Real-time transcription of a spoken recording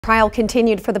Trial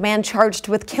continued for the man charged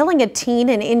with killing a teen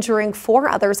and injuring 4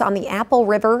 others on the Apple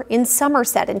River in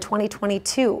Somerset in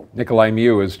 2022. Nikolai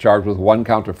Mew is charged with 1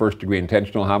 count of first-degree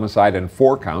intentional homicide and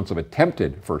 4 counts of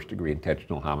attempted first-degree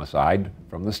intentional homicide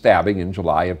from the stabbing in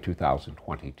July of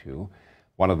 2022.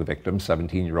 One of the victims,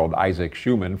 17-year-old Isaac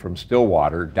Schumann from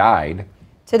Stillwater, died.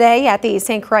 Today at the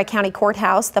St. Croix County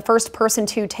Courthouse, the first person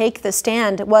to take the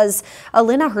stand was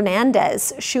Elena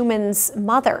Hernandez, Schumann's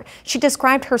mother. She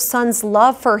described her son's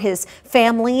love for his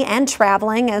family and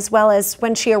traveling, as well as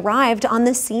when she arrived on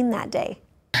the scene that day.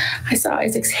 I saw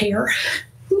Isaac's hair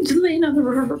laying on the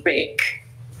riverbank.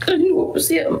 I knew it was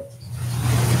him.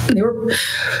 And they were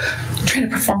trying to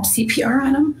perform CPR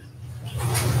on him.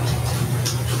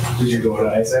 Did you go to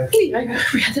Isaac? Yeah, I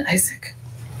ran to Isaac.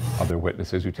 Other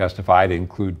witnesses who testified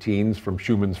include teens from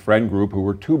Schumann's friend group who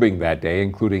were tubing that day,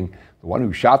 including the one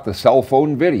who shot the cell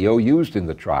phone video used in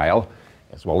the trial,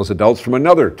 as well as adults from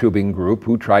another tubing group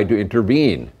who tried to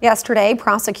intervene. Yesterday,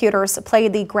 prosecutors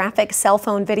played the graphic cell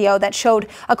phone video that showed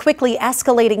a quickly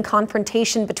escalating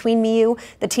confrontation between Mew,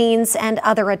 the teens, and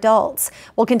other adults.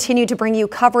 We'll continue to bring you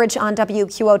coverage on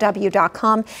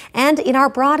WQOW.com and in our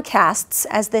broadcasts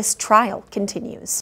as this trial continues.